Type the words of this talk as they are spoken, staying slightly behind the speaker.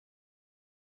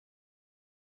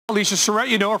Alicia Charette,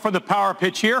 you know her from the Power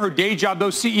Pitch here. Her day job, though,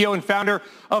 CEO and founder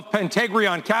of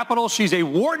Pentegrion Capital. She's a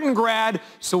Wharton grad,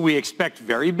 so we expect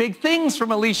very big things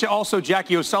from Alicia. Also,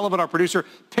 Jackie O'Sullivan, our producer,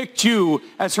 picked you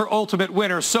as her ultimate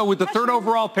winner. So with the third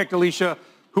overall pick, Alicia,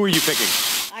 who are you picking?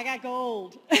 I got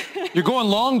gold. You're going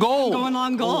long gold. I'm going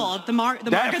long gold.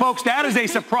 Folks, that is a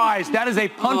surprise. That is a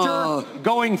punter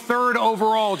going third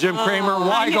overall, Jim Cramer.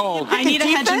 Why gold? I need a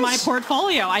hedge in my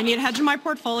portfolio. I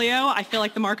feel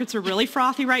like the markets are really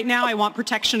frothy right now. I want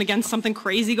protection against something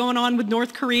crazy going on with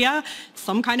North Korea,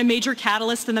 some kind of major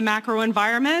catalyst in the macro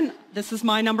environment. This is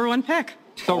my number one pick.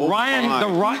 So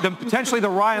potentially the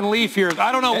Ryan Leaf here.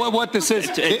 I don't know what this is.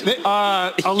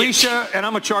 Alicia, and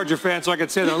I'm a Charger fan, so I can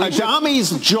say that.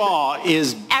 Adami's jaw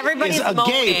is Everybody's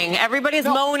moaning. Everybody's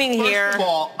moaning here. First of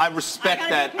all, I respect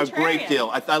that a great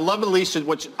deal. I love Alicia,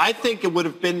 which I think it would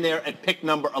have been there at pick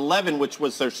number 11, which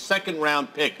was their second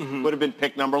round pick, would have been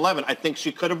pick number 11. I think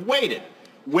she could have waited.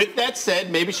 With that said,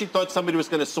 maybe she thought somebody was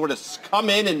going to sort of come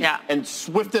in and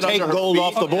swift it under her gold feet.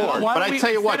 off the board. But I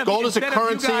tell you what, gold is a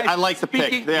currency. I like the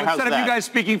pick. Instead of you guys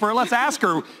speaking for her, let's ask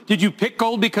her, did you pick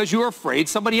gold because you were afraid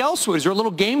somebody else would? Is there a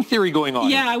little game theory going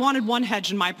on? Yeah, I wanted one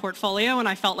hedge in my portfolio, and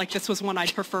I felt like this was one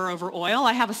I'd prefer over oil.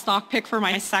 I have a stock pick for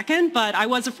my second, but I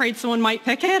was afraid someone might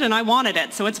pick it, and I wanted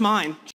it, so it's mine.